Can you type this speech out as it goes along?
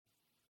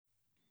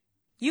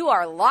You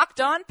are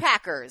Locked On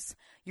Packers,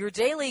 your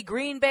daily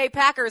Green Bay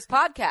Packers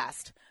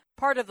podcast,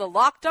 part of the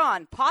Locked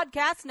On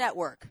Podcast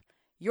Network,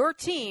 your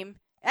team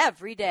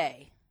every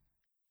day.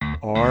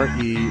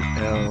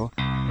 RELAX.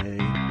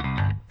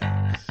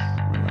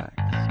 Relax.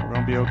 We're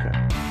going to be okay.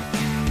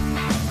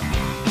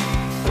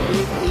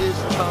 It is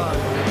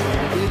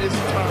time. It is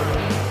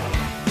time.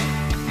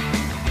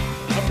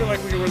 I feel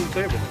like we can run the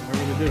table. I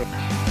really do.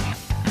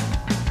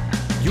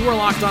 You are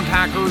Locked On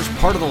Packers,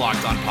 part of the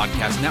Locked On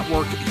Podcast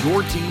Network,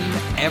 your team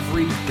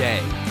every day.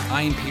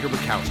 I am Peter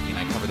Bukowski, and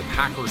I cover the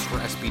Packers for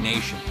SB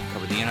Nation. I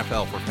cover the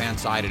NFL for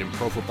Fansided and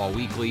Pro Football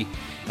Weekly.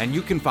 And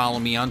you can follow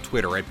me on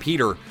Twitter at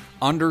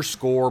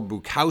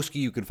Peter_Bukowski.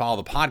 You can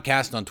follow the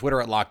podcast on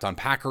Twitter at Locked On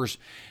Packers.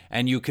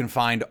 And you can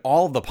find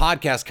all of the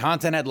podcast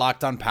content at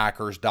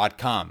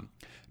LockedOnPackers.com.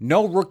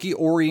 No rookie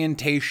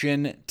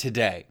orientation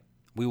today.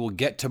 We will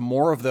get to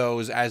more of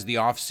those as the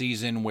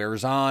offseason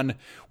wears on.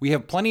 We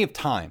have plenty of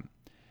time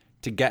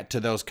to get to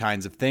those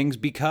kinds of things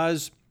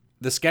because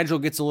the schedule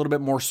gets a little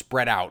bit more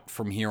spread out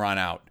from here on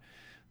out.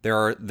 There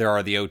are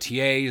the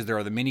OTAs, there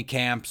are the mini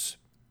camps,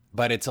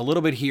 but it's a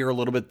little bit here, a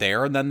little bit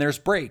there, and then there's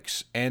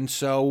breaks. And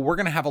so we're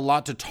going to have a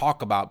lot to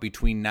talk about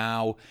between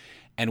now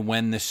and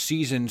when the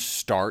season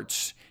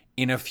starts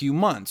in a few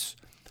months.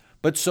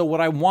 But so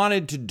what I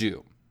wanted to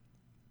do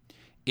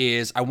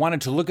is I wanted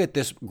to look at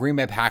this Green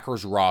Bay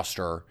Packers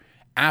roster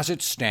as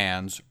it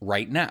stands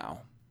right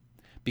now,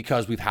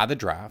 because we've had the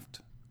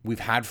draft.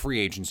 We've had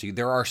free agency.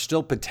 There are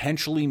still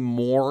potentially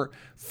more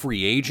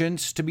free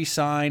agents to be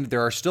signed.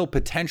 There are still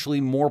potentially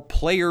more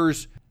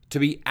players to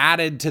be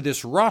added to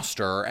this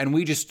roster. And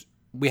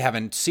we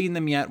haven't seen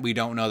them yet. We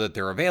don't know that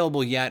they're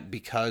available yet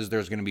because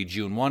there's going to be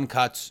June 1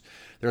 cuts.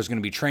 There's going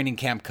to be training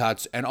camp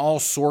cuts and all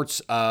sorts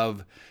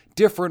of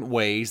different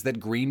ways that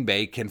Green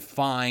Bay can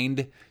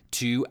find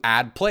to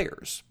add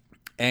players.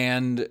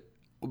 And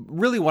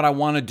really what I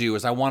want to do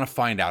is I want to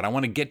find out. I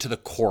want to get to the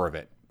core of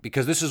it.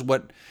 Because this is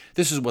what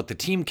the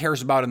team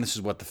cares about and this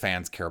is what the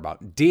fans care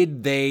about.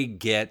 Did they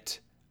get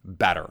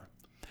better?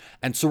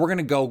 And so we're going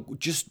to go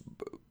just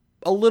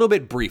a little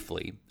bit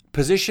briefly,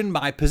 position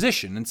by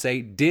position, and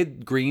say,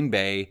 did Green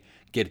Bay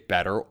get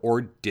better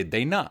or did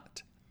they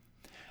not?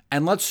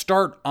 And let's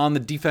start on the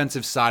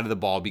defensive side of the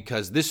ball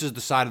because this is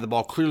the side of the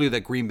ball clearly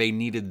that Green Bay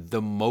needed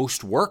the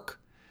most work.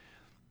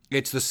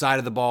 It's the side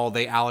of the ball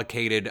they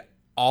allocated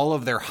all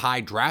of their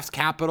high draft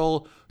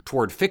capital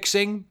toward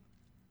fixing.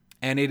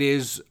 And it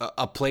is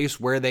a place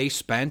where they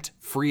spent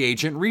free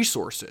agent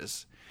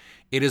resources.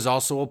 It is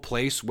also a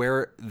place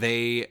where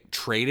they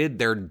traded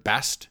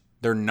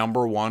their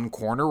number one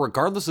corner,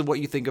 regardless of what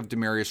you think of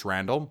Demarius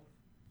Randall.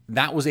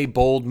 That was a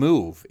bold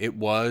move. It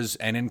was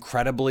an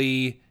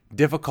incredibly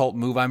difficult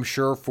move, I'm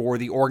sure, for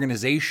the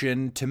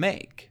organization to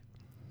make.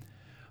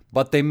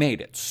 But they made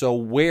it. So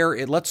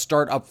let's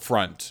start up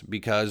front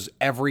because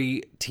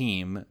every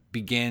team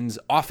begins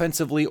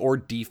offensively or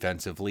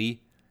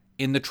defensively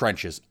in the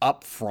trenches,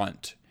 up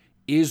front.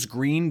 Is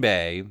Green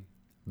Bay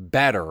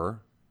better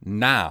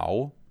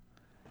now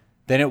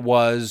than it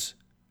was,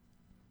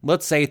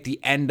 let's say, at the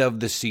end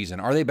of the season?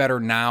 Are they better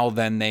now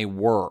than they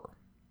were?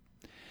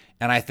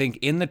 And I think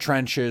in the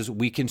trenches,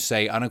 we can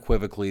say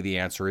unequivocally the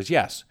answer is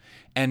yes.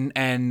 And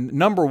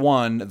number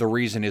one, the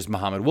reason is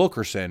Muhammad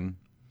Wilkerson.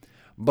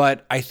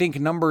 But I think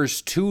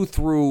numbers 2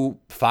 through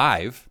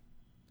 5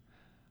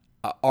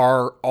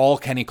 are all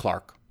Kenny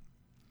Clark.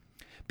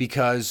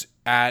 Because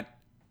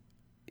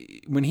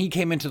when he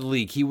came into the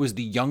league, he was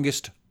the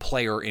youngest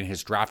player in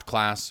his draft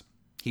class.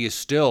 He is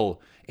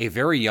still a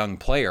very young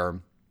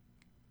player,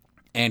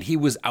 and he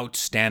was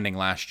outstanding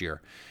last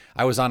year.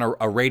 I was on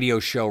a radio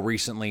show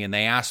recently, and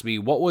they asked me,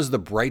 what was the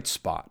bright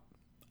spot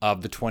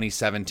of the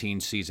 2017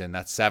 season?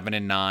 That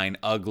 7-9,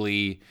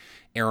 ugly,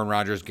 Aaron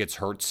Rodgers gets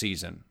hurt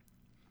season.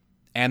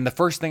 And the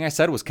first thing I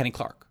said was Kenny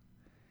Clark.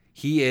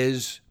 He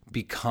is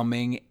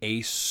becoming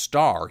a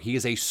star. He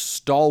is a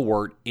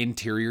stalwart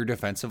interior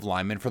defensive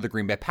lineman for the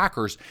Green Bay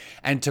Packers.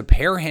 And to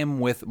pair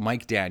him with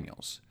Mike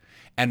Daniels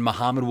and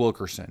Muhammad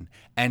Wilkerson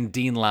and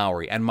Dean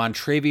Lowry and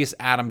Montravius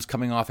Adams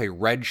coming off a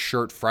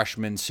redshirt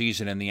freshman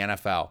season in the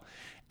NFL.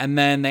 And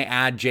then they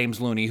add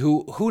James Looney,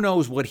 who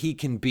knows what he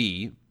can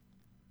be.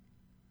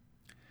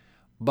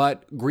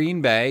 But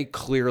Green Bay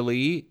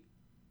clearly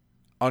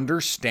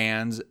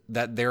understands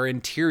that their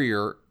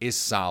interior is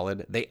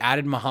solid. They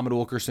added Muhammad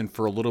Wilkerson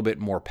for a little bit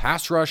more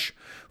pass rush,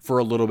 for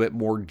a little bit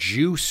more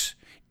juice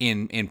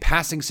in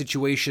passing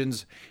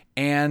situations.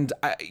 And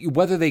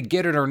whether they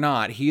get it or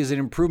not, he is an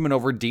improvement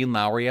over Dean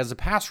Lowry as a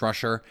pass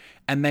rusher.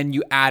 And then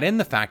you add in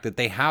the fact that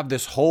they have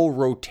this whole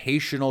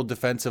rotational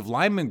defensive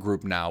lineman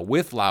group now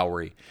with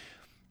Lowry,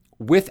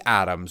 with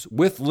Adams,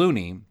 with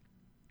Looney,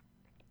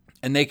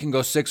 and they can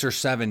go 6 or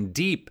 7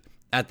 deep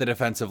at the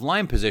defensive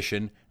line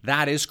position.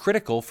 That is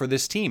critical for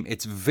this team.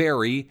 It's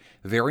very,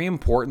 very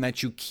important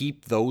that you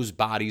keep those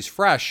bodies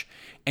fresh,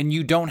 and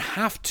you don't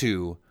have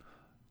to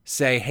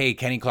say, hey,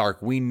 Kenny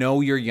Clark, we know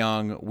you're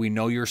young, we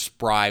know you're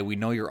spry, we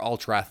know you're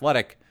ultra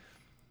athletic.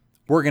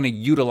 We're going to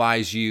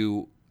utilize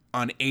you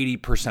on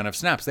 80% of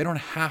snaps. They don't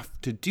have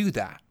to do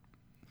that.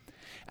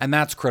 And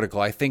that's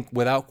critical. I think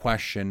without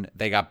question,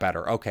 they got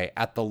better. Okay,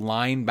 at the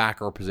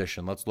linebacker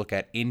position, let's look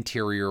at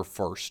interior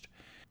first.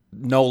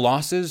 No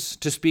losses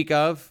to speak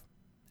of,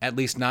 at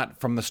least not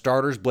from the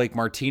starters. Blake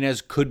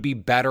Martinez could be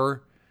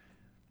better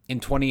in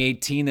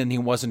 2018 than he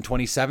was in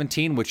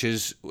 2017, which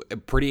is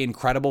pretty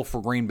incredible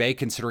for Green Bay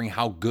considering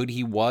how good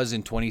he was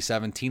in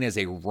 2017 as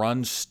a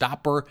run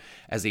stopper,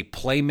 as a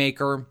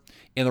playmaker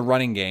in the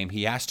running game.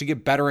 He has to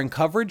get better in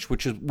coverage,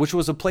 which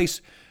was a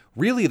place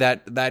really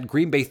that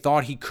Green Bay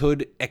thought he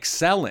could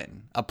excel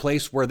in, a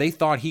place where they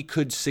thought he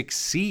could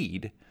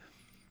succeed.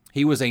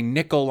 He was a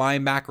nickel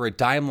linebacker, a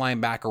dime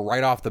linebacker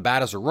right off the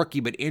bat as a rookie,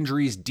 but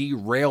injuries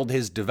derailed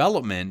his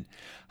development.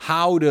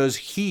 How does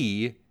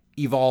he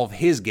evolve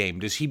his game?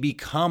 Does he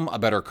become a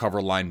better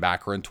cover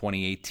linebacker in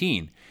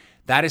 2018?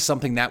 That is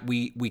something that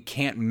we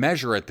can't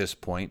measure at this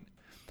point.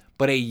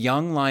 But a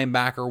young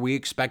linebacker we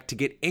expect to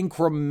get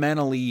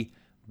incrementally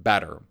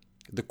better.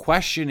 The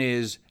question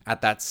is,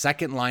 at that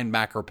second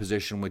linebacker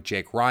position with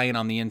Jake Ryan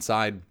on the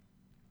inside,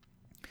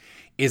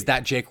 is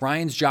that Jake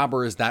Ryan's job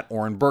or is that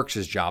Oren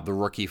Burks' job, the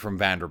rookie from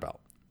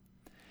Vanderbilt?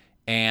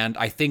 And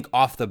I think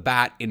off the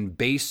bat, in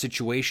base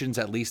situations,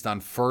 at least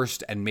on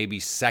first and maybe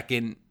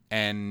second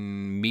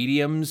and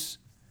mediums,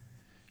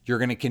 you're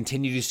going to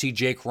continue to see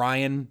Jake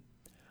Ryan,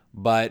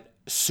 but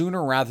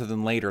sooner rather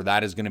than later,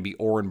 that is going to be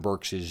Oren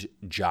Burks'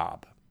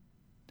 job.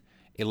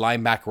 A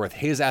linebacker with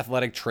his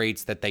athletic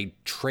traits that they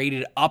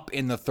traded up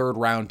in the third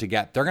round to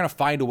get. They're going to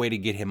find a way to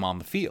get him on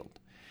the field.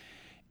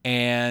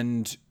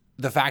 And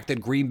the fact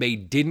that Green Bay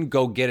didn't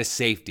go get a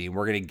safety, and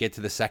we're going to get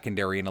to the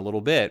secondary in a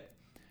little bit,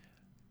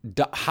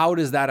 how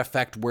does that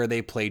affect where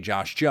they play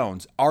Josh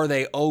Jones? Are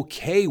they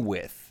okay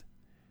with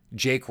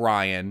Jake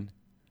Ryan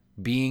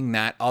being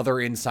that other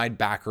inside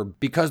backer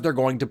because they're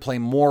going to play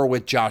more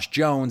with Josh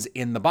Jones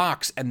in the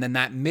box, and then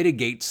that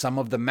mitigates some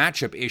of the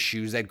matchup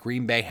issues that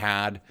Green Bay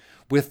had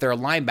with their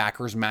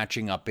linebackers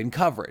matching up in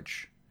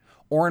coverage?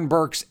 Oren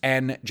Burks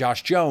and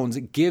Josh Jones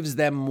gives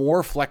them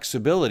more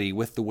flexibility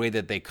with the way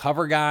that they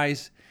cover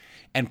guys,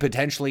 and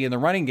potentially in the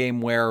running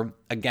game where,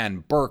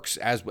 again, Burks,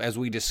 as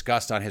we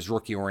discussed on his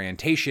rookie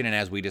orientation and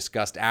as we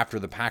discussed after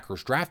the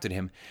Packers drafted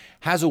him,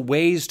 has a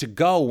ways to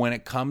go when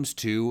it comes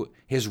to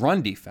his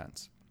run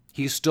defense.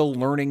 He's still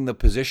learning the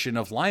position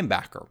of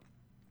linebacker.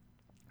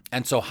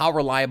 And so how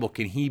reliable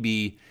can he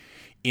be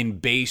in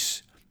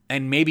base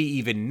and maybe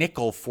even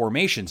nickel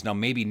formations? Now,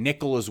 maybe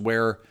nickel is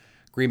where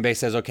Green Bay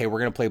says, okay, we're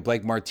going to play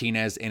Blake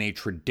Martinez in a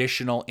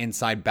traditional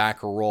inside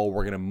backer role.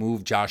 We're going to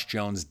move Josh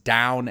Jones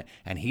down,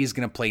 and he's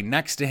going to play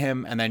next to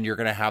him, and then you're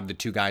going to have the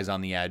two guys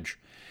on the edge,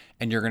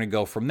 and you're going to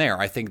go from there.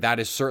 I think that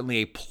is certainly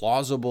a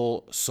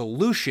plausible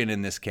solution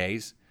in this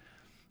case,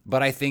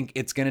 but I think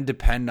it's going to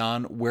depend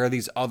on where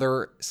these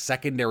other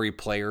secondary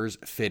players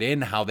fit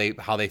in, how they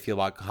feel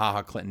about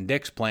HaHa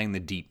Clinton-Dix playing the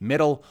deep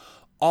middle.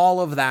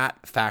 All of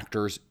that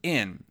factors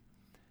in.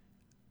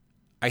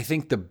 I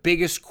think the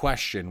biggest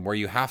question where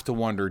you have to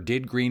wonder,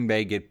 did Green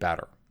Bay get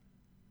better,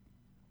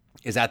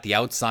 is at the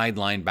outside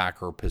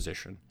linebacker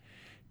position.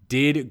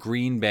 Did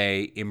Green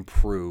Bay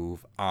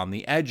improve on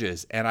the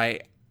edges? And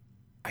I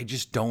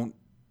don't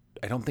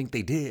think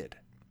they did.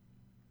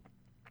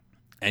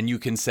 And you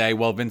can say,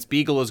 well, Vince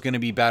Biegel is going to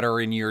be better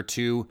in year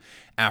two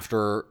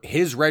after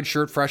his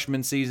redshirt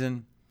freshman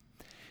season.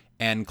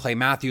 And Clay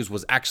Matthews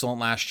was excellent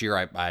last year.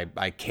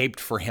 I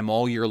caped for him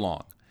all year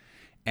long.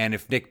 And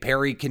if Nick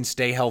Perry can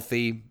stay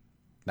healthy,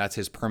 that's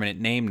his permanent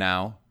name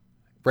now.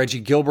 Reggie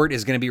Gilbert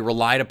is going to be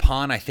relied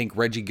upon. I think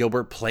Reggie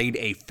Gilbert played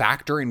a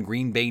factor in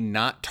Green Bay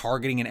not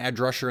targeting an edge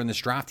rusher in this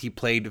draft. He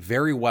played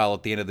very well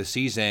at the end of the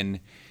season.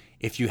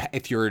 If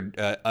you're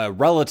a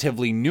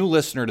relatively new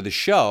listener to the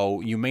show,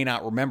 you may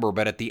not remember,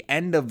 but at the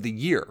end of the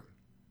year,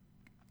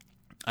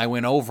 I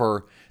went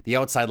over the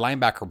outside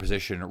linebacker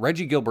position.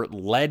 Reggie Gilbert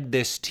led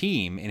this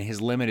team in his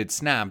limited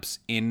snaps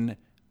in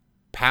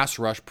pass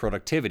rush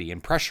productivity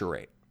and pressure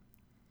rate.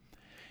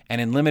 And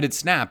in limited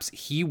snaps,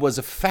 he was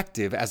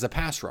effective as a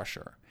pass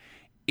rusher.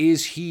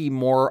 Is he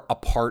more a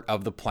part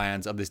of the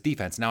plans of this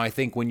defense? Now, I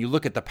think when you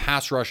look at the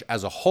pass rush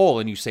as a whole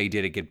and you say,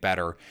 did it get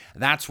better?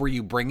 That's where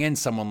you bring in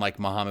someone like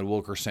Muhammad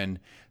Wilkerson,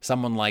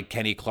 someone like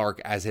Kenny Clark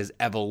as his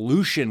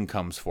evolution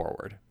comes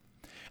forward,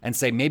 and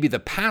say maybe the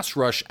pass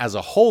rush as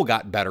a whole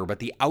got better, but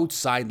the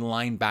outside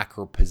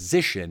linebacker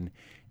position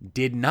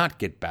did not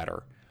get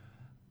better.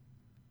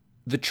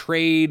 The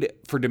trade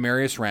for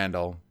Demarius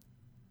Randall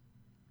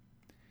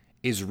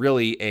is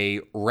really a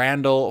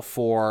Randall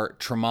for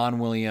Tramon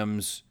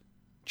Williams,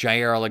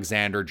 Jair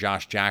Alexander,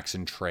 Josh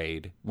Jackson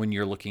trade when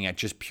you're looking at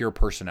just pure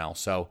personnel.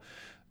 So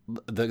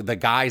the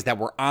guys that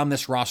were on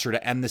this roster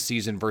to end the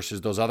season versus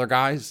those other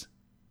guys,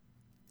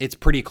 it's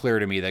pretty clear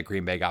to me that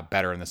Green Bay got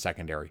better in the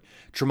secondary.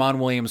 Tramon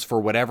Williams, for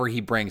whatever he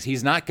brings,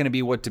 he's not going to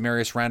be what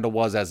Demarius Randall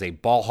was as a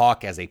ball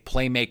hawk, as a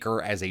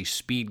playmaker, as a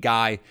speed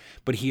guy,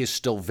 but he is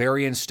still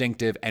very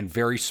instinctive and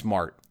very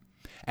smart.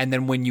 And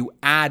then when you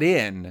add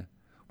in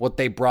what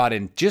they brought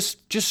in,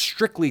 just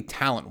strictly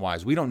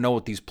talent-wise, we don't know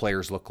what these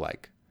players look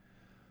like.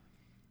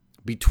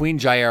 Between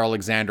Jair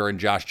Alexander and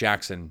Josh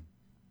Jackson,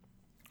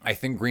 I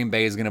think Green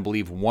Bay is going to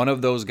believe one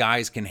of those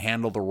guys can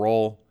handle the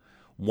role.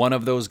 One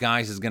of those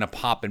guys is going to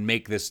pop and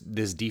make this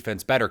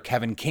defense better.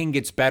 Kevin King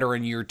gets better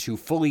in year 2,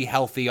 fully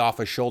healthy off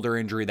a shoulder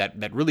injury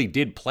that really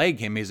did plague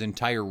him his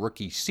entire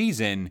rookie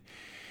season.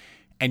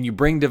 And you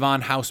bring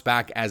Devon House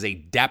back as a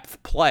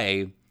depth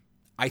play,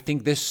 I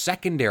think this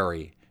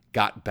secondary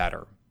got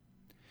better.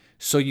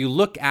 So you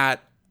look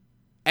at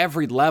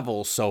every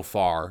level so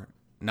far.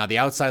 Now, the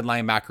outside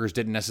linebackers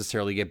didn't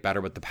necessarily get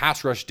better, but the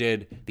pass rush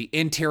did. The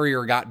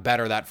interior got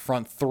better. That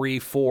front 3,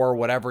 4,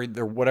 whatever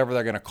they're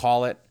going to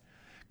call it,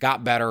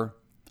 got better.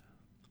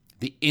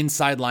 The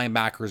inside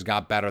linebackers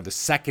got better. The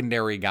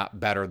secondary got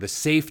better. The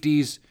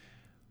safeties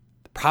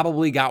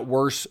probably got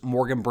worse.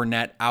 Morgan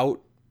Burnett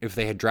out. If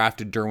they had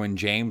drafted Derwin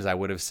James, I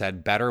would have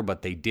said better,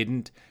 but they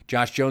didn't.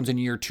 Josh Jones in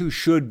year 2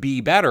 should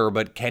be better,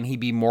 but can he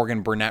be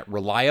Morgan Burnett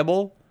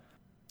reliable?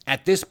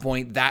 At this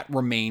point, that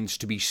remains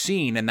to be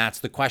seen, and that's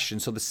the question.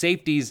 So the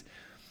safeties,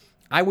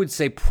 I would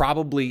say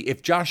probably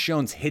if Josh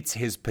Jones hits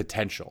his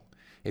potential,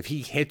 if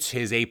he hits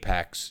his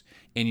apex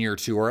in year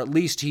 2, or at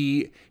least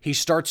he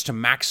starts to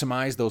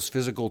maximize those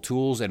physical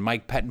tools and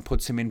Mike Pettin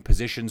puts him in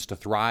positions to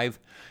thrive,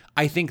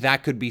 I think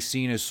that could be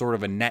seen as sort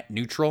of a net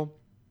neutral,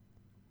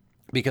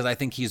 because I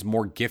think he's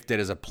more gifted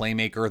as a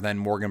playmaker than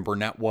Morgan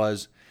Burnett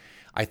was.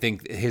 I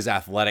think his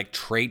athletic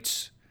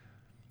traits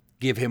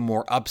give him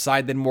more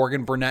upside than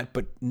Morgan Burnett,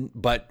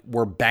 but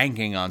we're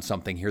banking on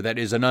something here that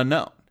is an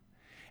unknown.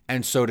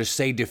 And so to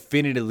say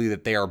definitively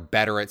that they are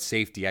better at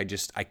safety, I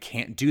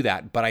can't do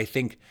that. But I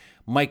think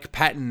Mike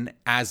Pettin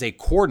as a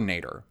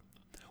coordinator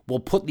will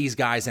put these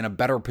guys in a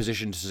better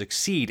position to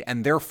succeed,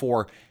 and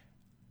therefore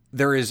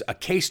there is a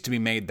case to be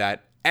made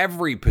that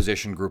every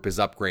position group is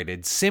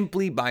upgraded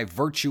simply by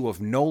virtue of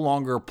no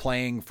longer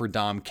playing for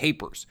Dom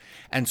Capers.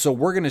 And so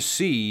we're going to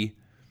see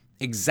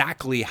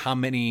exactly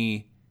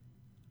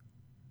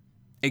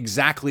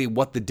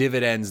what the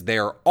dividends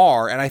there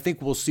are, and I think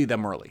we'll see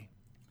them early.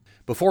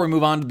 Before we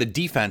move on to the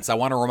defense, I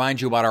want to remind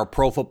you about our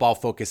Pro Football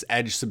Focus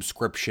Edge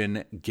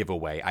subscription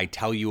giveaway. I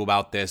tell you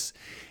about this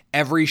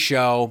every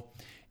show,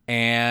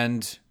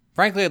 and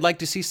frankly, I'd like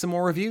to see some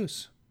more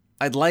reviews.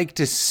 I'd like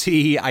to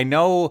see, I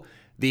know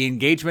the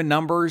engagement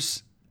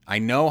numbers, I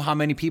know how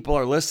many people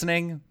are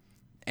listening,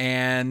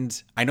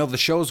 and I know the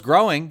show's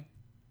growing.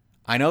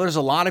 I know there's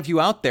a lot of you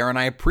out there, and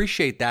I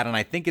appreciate that, and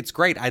I think it's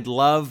great. I'd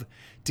love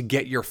to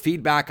get your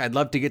feedback. I'd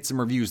love to get some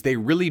reviews. They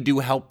really do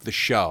help the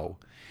show,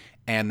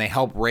 and they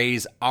help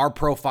raise our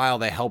profile.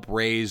 They help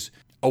raise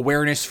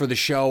awareness for the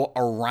show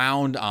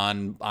around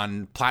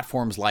on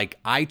platforms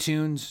like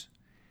iTunes.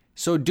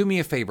 So do me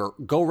a favor,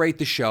 go rate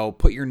the show,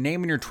 put your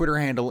name and your Twitter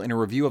handle in a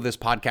review of this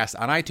podcast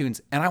on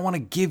iTunes, and I want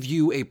to give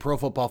you a Pro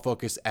Football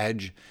Focus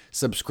Edge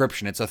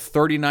subscription. It's a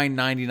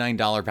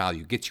 $39.99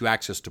 value. Gets you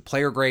access to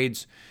player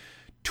grades,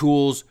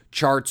 tools,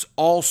 charts,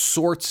 all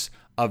sorts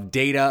of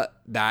data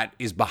that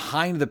is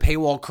behind the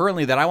paywall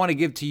currently that I want to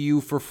give to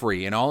you for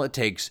free. And all it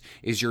takes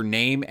is your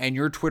name and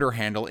your Twitter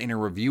handle in a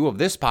review of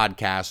this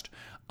podcast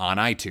on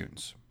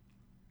iTunes.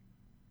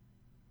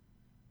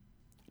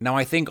 Now,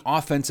 I think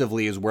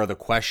offensively is where the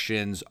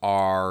questions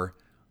are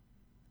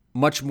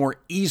much more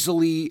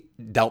easily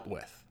dealt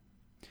with,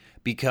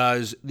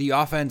 because the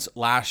offense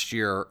last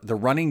year, the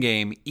running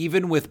game,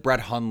 even with Brett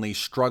Hundley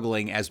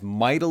struggling as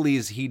mightily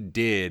as he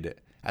did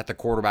at the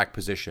quarterback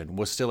position,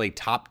 was still a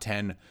top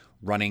 10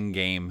 running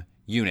game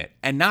unit.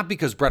 And not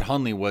because Brett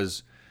Hundley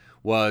was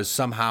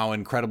somehow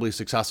incredibly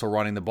successful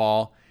running the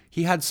ball.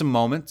 He had some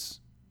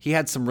moments. He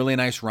had some really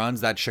nice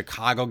runs. That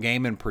Chicago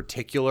game in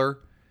particular,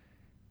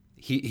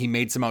 he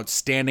made some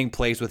outstanding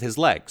plays with his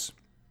legs.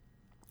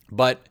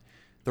 But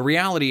the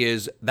reality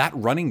is that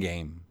running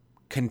game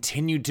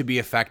continued to be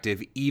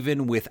effective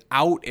even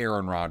without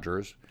Aaron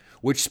Rodgers,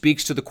 which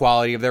speaks to the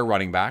quality of their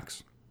running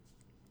backs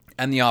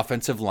and the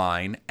offensive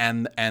line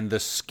and the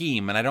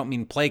scheme. And I don't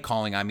mean play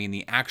calling, I mean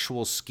the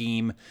actual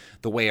scheme,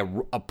 the way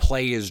a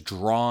play is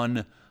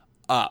drawn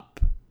up,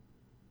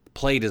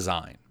 play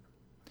design.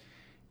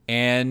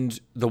 And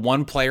the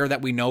one player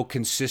that we know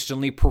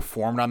consistently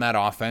performed on that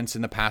offense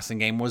in the passing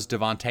game was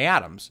Davante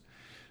Adams.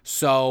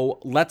 So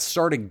let's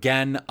start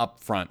again up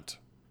front.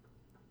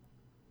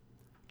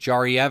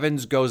 Jahri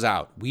Evans goes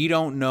out. We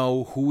don't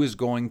know who is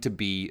going to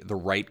be the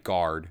right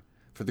guard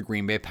for the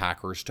Green Bay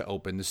Packers to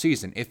open the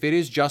season. If it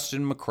is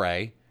Justin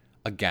McCray,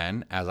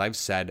 again, as I've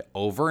said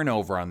over and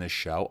over on this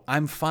show,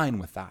 I'm fine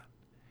with that.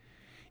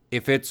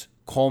 If it's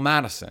Cole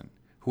Madison,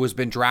 who has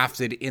been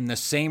drafted in the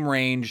same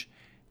range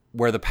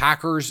where the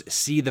Packers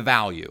see the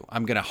value,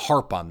 I'm going to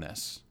harp on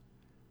this.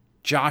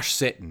 Josh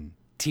Sitton,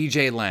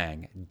 TJ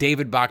Lang,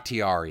 David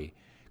Bakhtiari,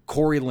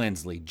 Corey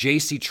Linsley,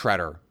 JC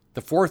Tretter,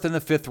 the 4th and the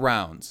 5th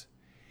rounds,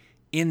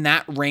 in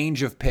that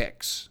range of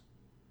picks.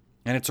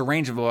 And it's a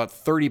range of about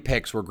 30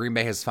 picks where Green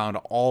Bay has found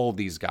all of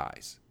these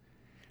guys.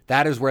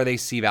 That is where they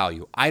see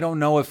value. I don't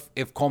know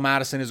if Cole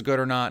Madison is good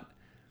or not,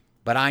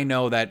 but I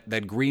know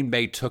that Green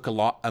Bay took a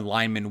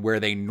lineman where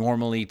they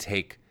normally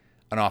take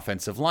an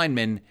offensive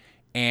lineman,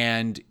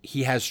 and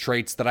he has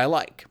traits that I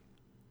like.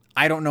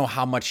 I don't know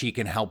how much he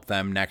can help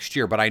them next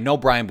year, but I know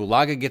Brian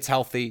Bulaga gets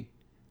healthy.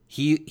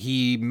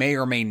 He may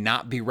or may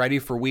not be ready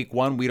for week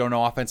 1. We don't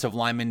know. Offensive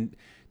linemen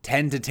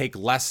tend to take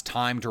less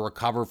time to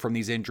recover from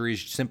these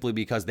injuries simply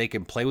because they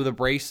can play with a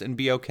brace and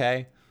be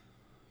okay.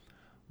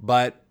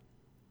 But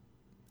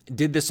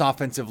did this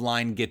offensive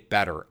line get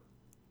better?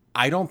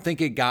 I don't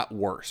think it got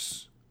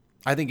worse.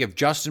 I think if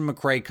Justin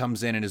McCray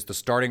comes in and is the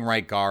starting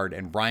right guard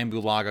and Brian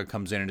Bulaga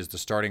comes in and is the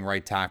starting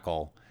right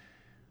tackle,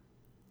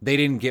 they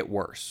didn't get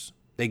worse.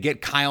 They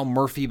get Kyle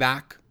Murphy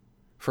back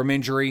from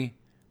injury.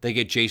 They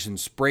get Jason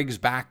Spriggs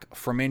back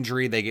from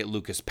injury. They get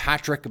Lucas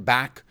Patrick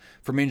back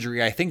from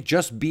injury. I think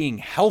just being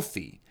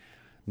healthy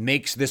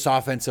makes this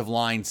offensive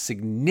line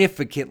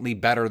significantly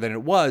better than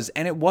it was.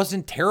 And it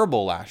wasn't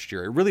terrible last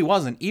year. It really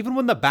wasn't. Even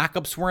when the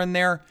backups were in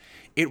there,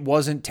 it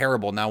wasn't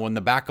terrible. Now, when the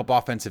backup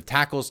offensive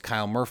tackles,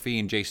 Kyle Murphy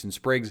and Jason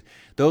Spriggs,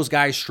 those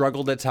guys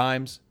struggled at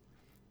times.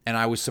 And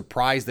I was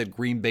surprised that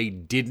Green Bay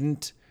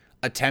didn't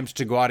attempt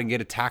to go out and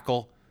get a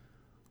tackle.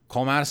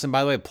 Cole Madison,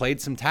 by the way, played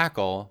some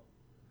tackle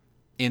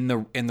in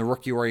the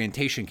rookie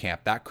orientation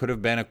camp. That could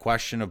have been a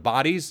question of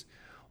bodies,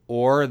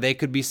 or they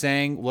could be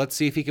saying, let's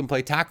see if he can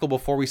play tackle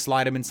before we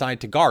slide him inside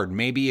to guard.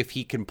 Maybe if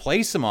he can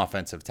play some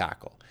offensive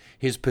tackle,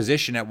 his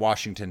position at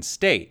Washington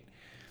State.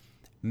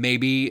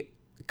 Maybe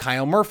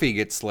Kyle Murphy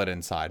gets slid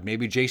inside.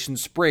 Maybe Jason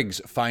Spriggs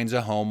finds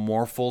a home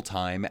more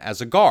full-time as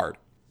a guard.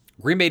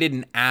 Green Bay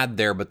didn't add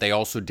there, but they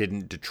also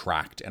didn't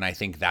detract, and I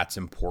think that's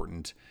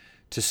important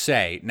to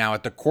say. Now,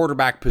 at the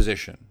quarterback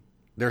position,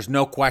 there's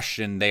no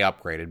question they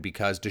upgraded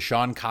because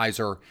DeShone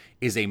Kizer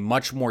is a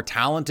much more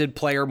talented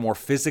player, more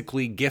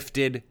physically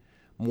gifted,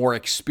 more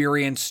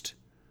experienced,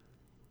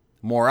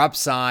 more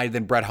upside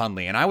than Brett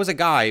Hundley. And I was a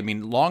guy,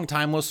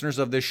 longtime listeners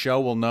of this show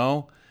will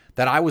know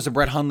that I was a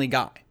Brett Hundley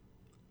guy.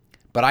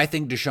 But I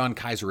think DeShone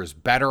Kizer is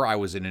better. I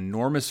was an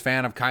enormous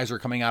fan of Kizer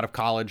coming out of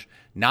college.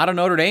 Not a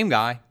Notre Dame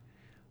guy,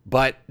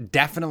 but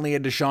definitely a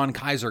DeShone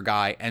Kizer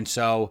guy. And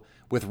so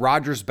with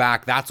Rodgers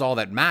back, that's all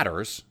that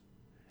matters.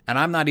 And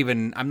I'm not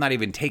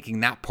even taking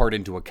that part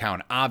into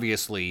account.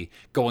 Obviously,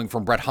 going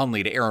from Brett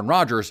Hundley to Aaron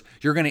Rodgers,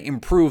 you're going to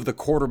improve the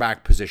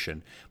quarterback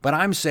position. But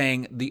I'm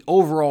saying the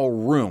overall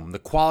room, the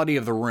quality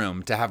of the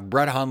room, to have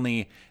Brett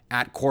Hundley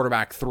at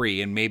quarterback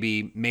 3, and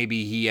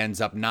maybe he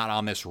ends up not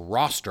on this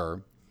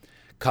roster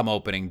come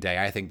opening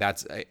day. I think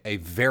that's a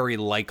very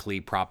likely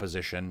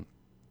proposition.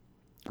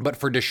 But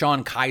for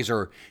DeShone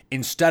Kizer,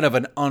 instead of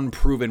an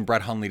unproven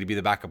Brett Hundley to be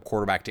the backup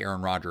quarterback to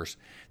Aaron Rodgers,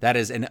 that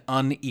is an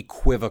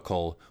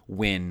unequivocal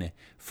win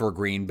for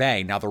Green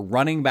Bay. Now, the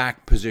running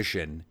back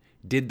position,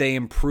 did they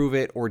improve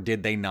it or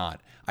did they not?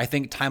 I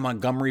think Ty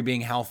Montgomery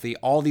being healthy,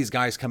 all these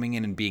guys coming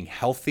in and being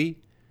healthy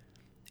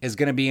is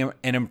going to be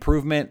an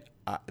improvement.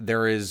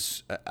 There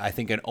is, I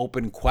think, an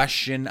open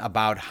question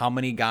about how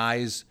many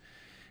guys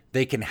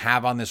they can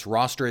have on this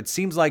roster. It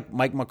seems like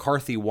Mike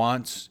McCarthy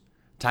wants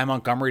Ty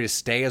Montgomery to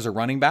stay as a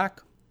running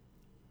back.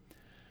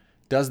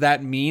 Does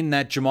that mean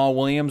that Jamal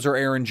Williams or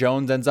Aaron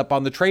Jones ends up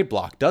on the trade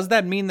block? Does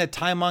that mean that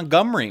Ty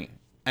Montgomery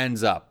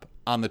ends up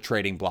on the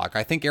trading block?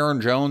 I think Aaron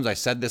Jones, I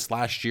said this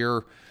last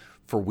year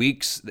for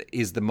weeks,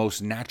 is the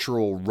most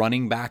natural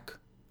running back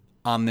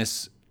on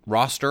this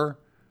roster.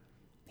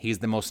 He's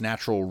the most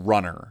natural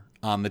runner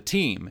on the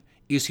team.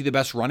 Is he the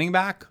best running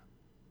back?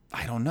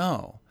 I don't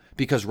know,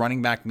 because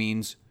running back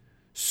means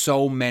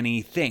so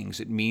many things.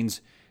 It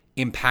means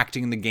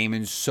impacting the game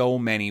in so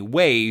many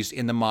ways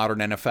in the modern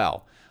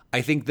NFL.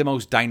 I think the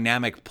most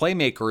dynamic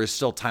playmaker is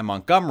still Ty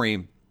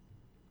Montgomery,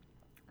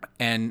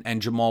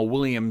 and Jamal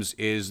Williams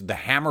is the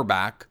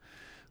hammerback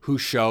who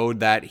showed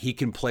that he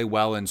can play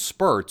well in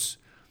spurts.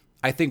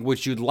 I think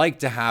what you'd like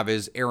to have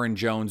is Aaron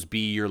Jones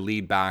be your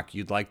lead back.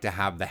 You'd like to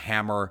have the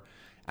hammer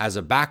as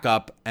a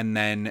backup, and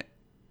then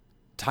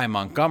Ty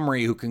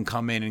Montgomery, who can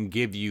come in and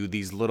give you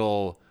these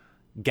little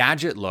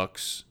gadget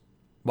looks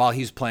while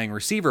he's playing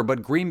receiver.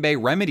 But Green Bay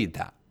remedied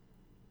that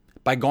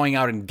by going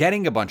out and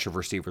getting a bunch of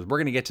receivers. We're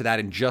going to get to that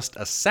in just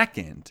a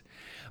second.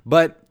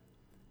 But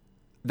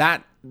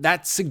that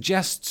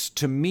suggests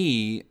to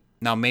me,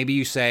 now maybe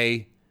you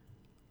say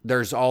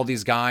there's all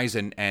these guys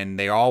and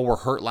they all were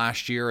hurt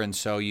last year, and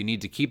so you need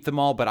to keep them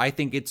all. But I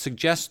think it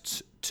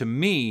suggests to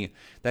me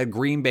that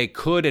Green Bay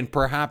could and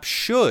perhaps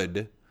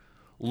should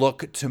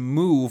look to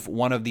move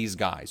one of these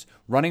guys.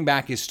 Running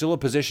back is still a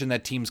position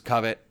that teams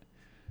covet.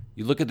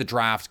 You look at the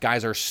draft,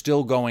 guys are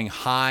still going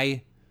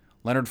high.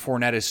 Leonard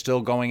Fournette is still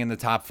going in the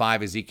top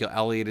 5. Ezekiel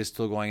Elliott is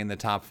still going in the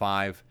top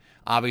 5.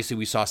 Obviously,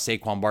 we saw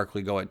Saquon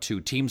Barkley go at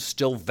 2. Teams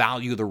still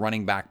value the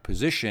running back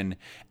position.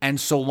 And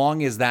so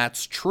long as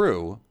that's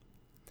true,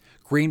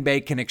 Green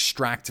Bay can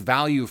extract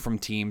value from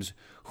teams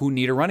who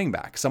need a running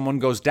back. Someone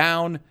goes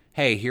down,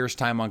 hey, here's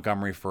Ty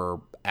Montgomery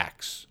for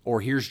X,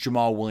 or here's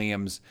Jamal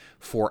Williams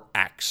for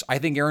X. I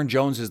think Aaron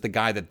Jones is the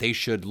guy that they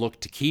should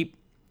look to keep.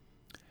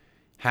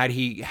 Had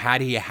he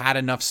had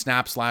enough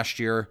snaps last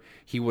year,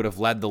 he would have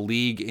led the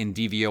league in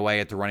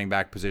DVOA at the running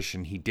back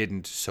position. He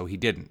didn't, so he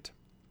didn't.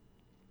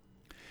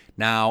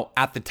 Now,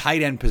 at the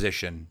tight end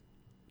position,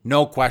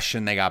 no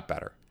question they got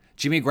better.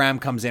 Jimmy Graham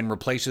comes in,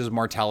 replaces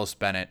Martellus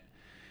Bennett.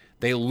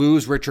 They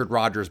lose Richard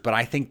Rodgers, but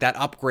I think that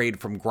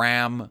upgrade from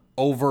Graham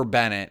over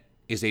Bennett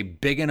is a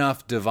big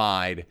enough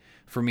divide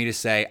for me to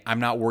say I'm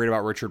not worried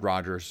about Richard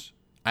Rodgers.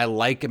 I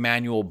like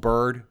Emmanuel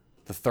Byrd,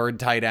 the third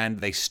tight end.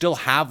 They still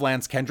have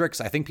Lance Kendricks.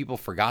 I think people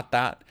forgot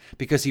that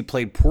because he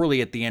played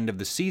poorly at the end of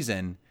the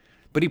season,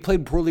 but he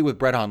played poorly with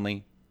Brett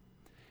Hundley.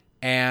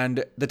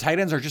 And the tight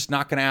ends are just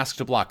not going to ask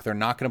to block. They're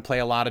not going to play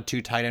a lot of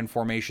two tight end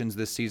formations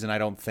this season, I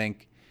don't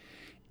think.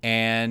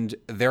 And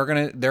they're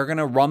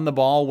gonna run the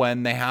ball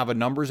when they have a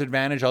numbers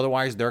advantage.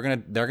 Otherwise, they're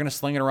gonna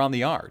sling it around the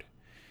yard.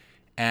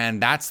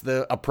 And that's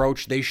the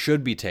approach they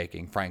should be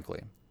taking,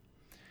 frankly.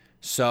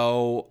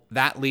 So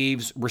that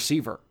leaves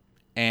receiver.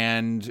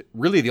 And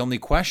really the only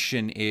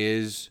question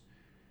is,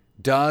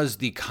 does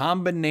the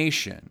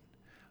combination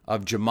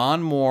of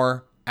Jamon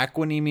Moore,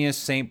 Equanimeous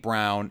St.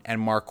 Brown, and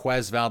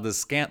Marquez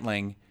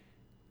Valdes-Scantling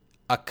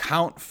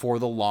account for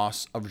the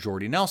loss of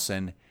Jordy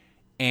Nelson?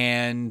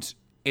 And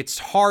it's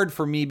hard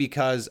for me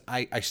because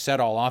I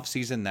said all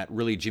offseason that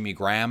really Jimmy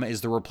Graham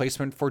is the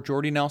replacement for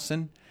Jordy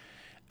Nelson.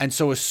 And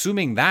so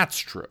assuming that's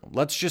true,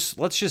 let's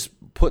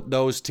just put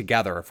those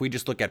together. If we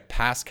just look at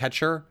pass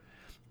catcher,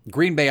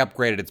 Green Bay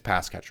upgraded its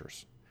pass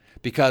catchers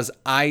because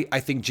I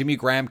think Jimmy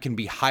Graham can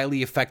be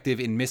highly effective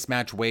in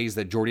mismatch ways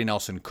that Jordy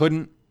Nelson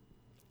couldn't.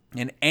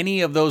 In any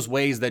of those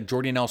ways that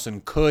Jordy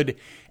Nelson could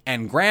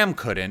and Graham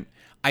couldn't,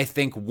 I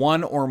think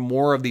one or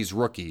more of these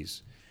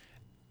rookies,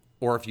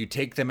 or if you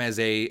take them as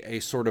a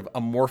sort of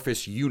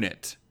amorphous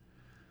unit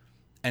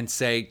and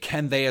say,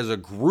 can they as a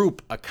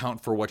group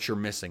account for what you're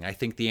missing? I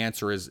think the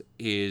answer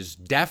is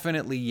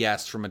definitely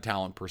yes from a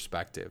talent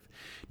perspective.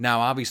 Now,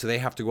 obviously, they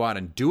have to go out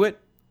and do it,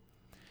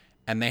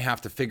 and they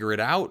have to figure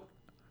it out.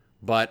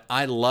 But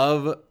I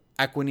love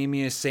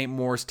Equanimeous St.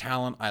 Moore's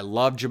talent. I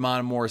love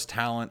Jamon Moore's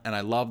talent, and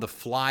I love the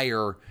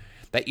flyer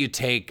that you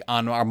take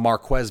on our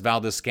Marquez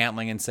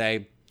Valdes-Scantling and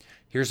say,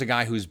 here's a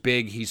guy who's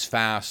big, he's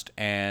fast,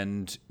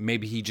 and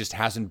maybe he just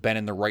hasn't been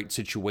in the right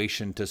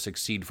situation to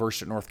succeed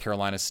first at North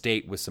Carolina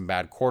State with some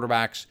bad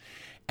quarterbacks,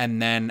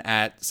 and then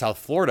at South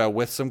Florida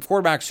with some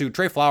quarterbacks who,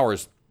 Trey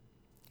Flowers,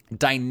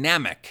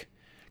 dynamic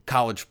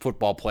college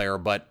football player,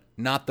 but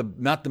not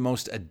the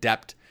most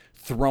adept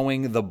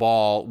throwing the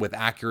ball with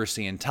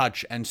accuracy and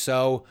touch. And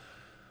so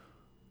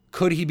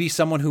could he be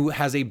someone who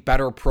has a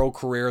better pro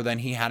career than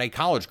he had a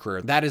college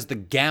career? That is the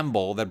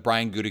gamble that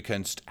Brian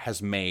Gutekunst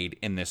has made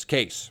in this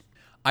case.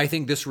 I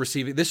think this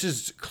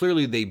is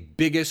clearly the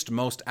biggest,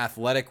 most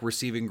athletic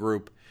receiving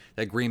group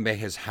that Green Bay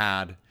has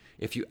had.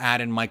 If you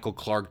add in Michael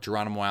Clark,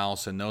 Geronimo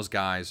Allison, those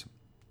guys,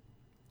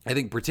 I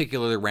think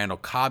particularly Randall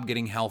Cobb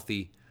getting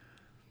healthy,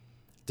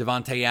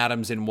 Devontae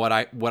Adams in what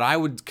I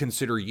would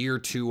consider year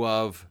 2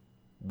 of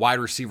wide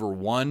receiver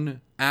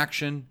 1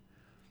 action.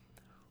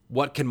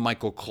 What can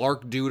Michael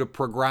Clark do to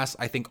progress?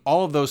 I think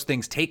all of those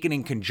things taken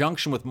in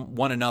conjunction with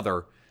one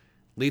another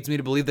leads me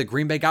to believe that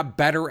Green Bay got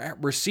better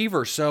at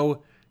receiver.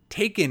 So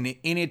taken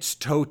in its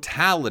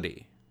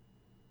totality,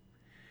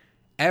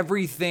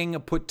 everything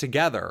put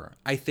together,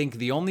 I think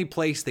the only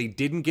place they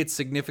didn't get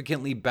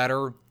significantly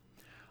better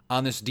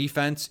on this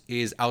defense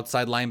is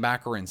outside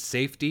linebacker and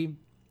safety.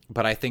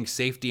 But I think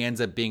safety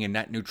ends up being a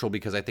net neutral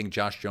because I think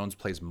Josh Jones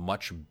plays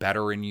much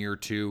better in year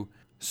 2.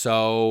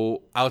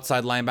 So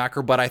outside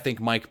linebacker, but I think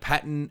Mike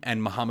Pettin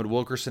and Muhammad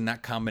Wilkerson,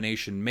 that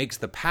combination makes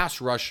the pass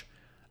rush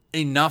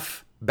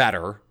enough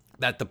better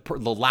that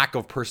the lack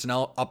of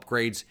personnel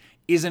upgrades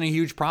isn't a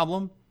huge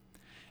problem.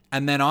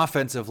 And then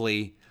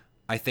offensively,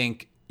 I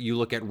think you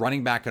look at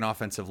running back and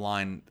offensive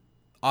line.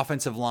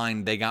 Offensive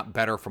line, they got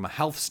better from a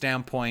health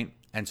standpoint,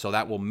 and so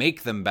that will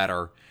make them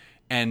better.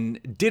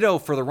 And ditto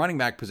for the running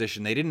back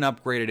position. They didn't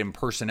upgrade it in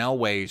personnel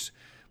ways,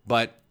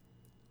 but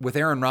with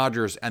Aaron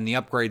Rodgers and the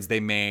upgrades they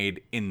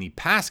made in the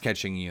pass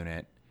catching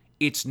unit,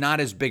 it's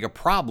not as big a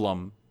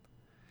problem,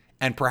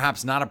 and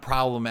perhaps not a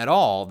problem at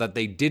all, that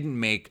they didn't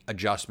make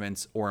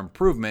adjustments or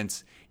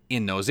improvements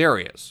in those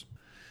areas.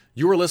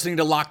 You are listening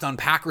to Locked On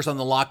Packers on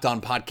the Locked On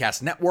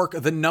Podcast Network,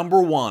 the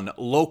 #1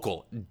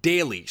 local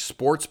daily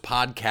sports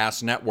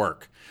podcast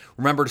network.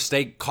 Remember to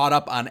stay caught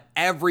up on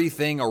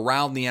everything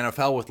around the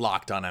NFL with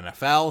Locked On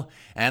NFL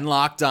and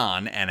Locked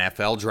On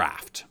NFL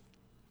Draft.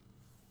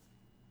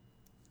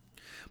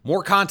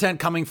 More content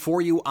coming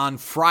for you on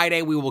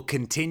Friday. We will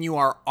continue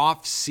our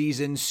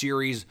off-season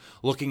series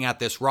looking at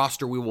this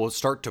roster. We will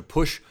start to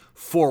push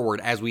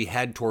forward as we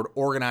head toward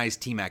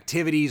organized team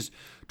activities,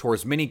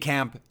 towards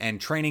minicamp and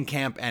training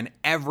camp, and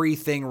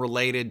everything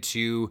related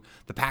to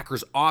the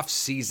Packers'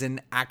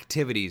 off-season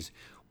activities.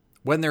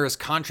 When there is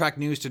contract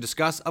news to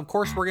discuss, of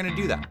course, we're going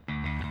to do that.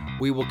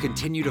 We will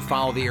continue to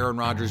follow the Aaron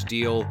Rodgers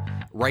deal.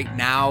 Right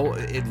now,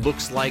 it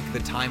looks like the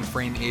time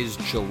frame is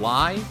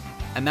July,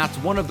 and that's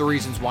one of the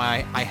reasons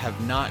why I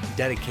have not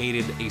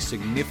dedicated a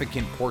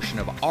significant portion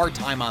of our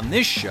time on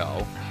this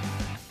show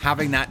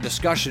having that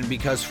discussion,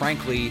 because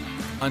frankly,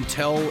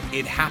 until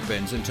it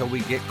happens, until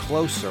we get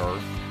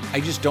closer, I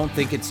just don't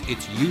think it's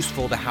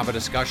useful to have a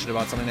discussion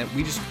about something that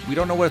we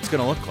don't know what it's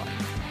going to look like.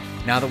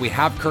 Now that we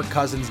have Kirk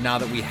Cousins, now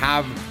that we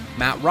have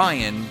Matt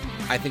Ryan,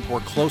 I think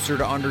we're closer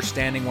to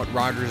understanding what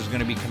Rodgers is going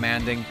to be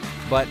commanding,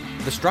 but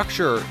the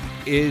structure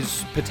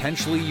is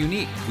potentially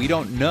unique. We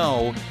don't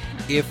know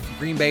if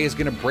Green Bay is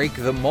going to break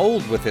the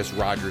mold with this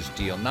Rodgers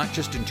deal, not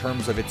just in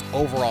terms of its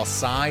overall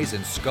size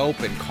and scope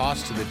and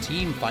cost to the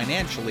team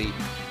financially,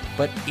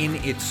 but in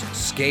its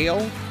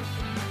scale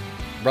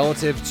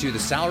relative to the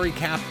salary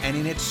cap and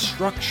in its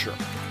structure.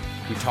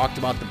 We talked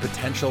about the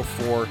potential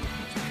for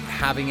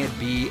having it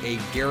be a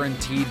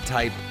guaranteed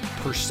type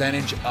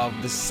percentage of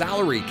the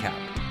salary cap.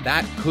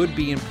 That could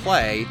be in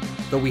play,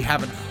 though we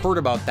haven't heard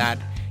about that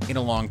in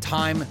a long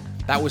time.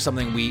 That was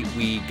something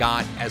we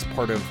got as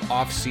part of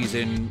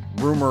off-season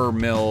rumor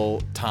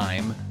mill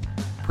time,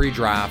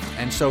 pre-draft,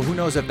 and so who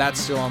knows if that's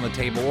still on the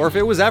table or if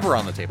it was ever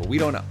on the table. We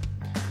don't know.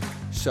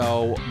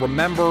 So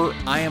remember,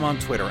 I am on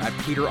Twitter at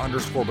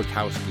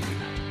Peter_Bukowski.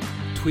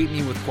 Tweet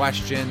me with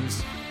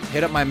questions.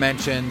 Hit up my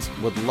mentions.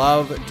 Would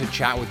love to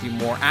chat with you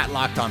more at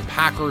Locked On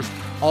Packers.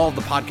 All of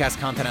the podcast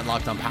content at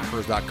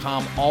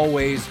LockedOnPackers.com.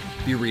 Always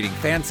be reading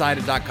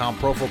Fansided.com,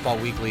 Pro Football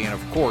Weekly, and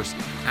of course,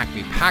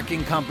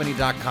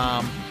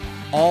 AcmePackingCompany.com.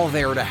 All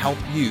there to help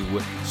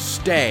you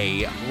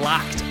stay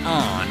locked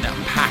on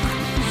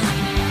Packers.